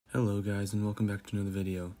Hello guys, and welcome back to another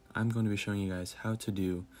video. I'm going to be showing you guys how to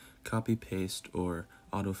do copy paste or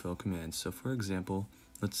autofill commands. So for example,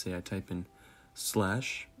 let's say I type in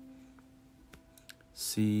 /GMC,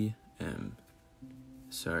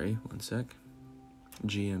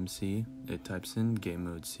 it types in game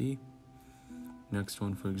mode C. Next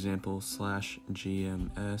one, for example,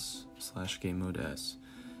 /GMS/game mode S.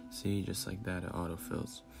 See, just like that, it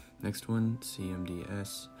autofills. Next one,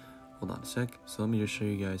 CMDS. Hold on a sec. So let me just show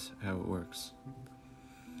you guys how it works.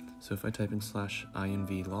 So if I type in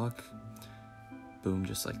 /INVLock, boom,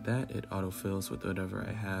 just like that, it autofills with whatever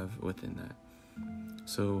I have within that.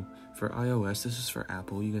 So for iOS, this is for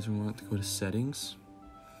Apple, you guys are going to want to go to settings.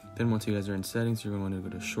 Then once you guys are in settings, you're going to want to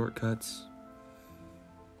go to shortcuts.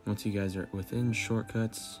 Once you guys are within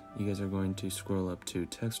shortcuts, you guys are going to scroll up to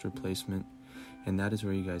text replacement, and that is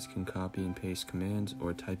where you guys can copy and paste commands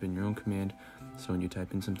or type in your own command. So when you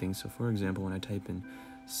type in something, so for example, when I type in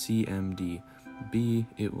CMDB,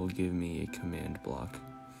 it will give me a command block.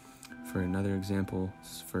 For another example,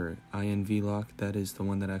 for INVLock, that is the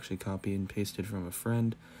one that I actually copied and pasted from a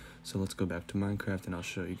friend. So let's go back to Minecraft and I'll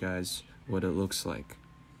show you guys what it looks like.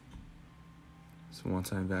 So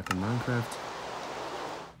once I'm back in Minecraft,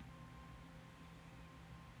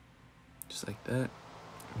 just like that,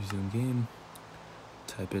 resume game,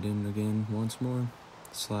 type it in again once more,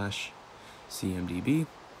 /CMDB,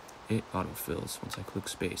 it autofills once I click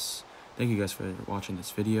space. Thank you guys for watching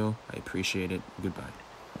this video. I appreciate it. Goodbye.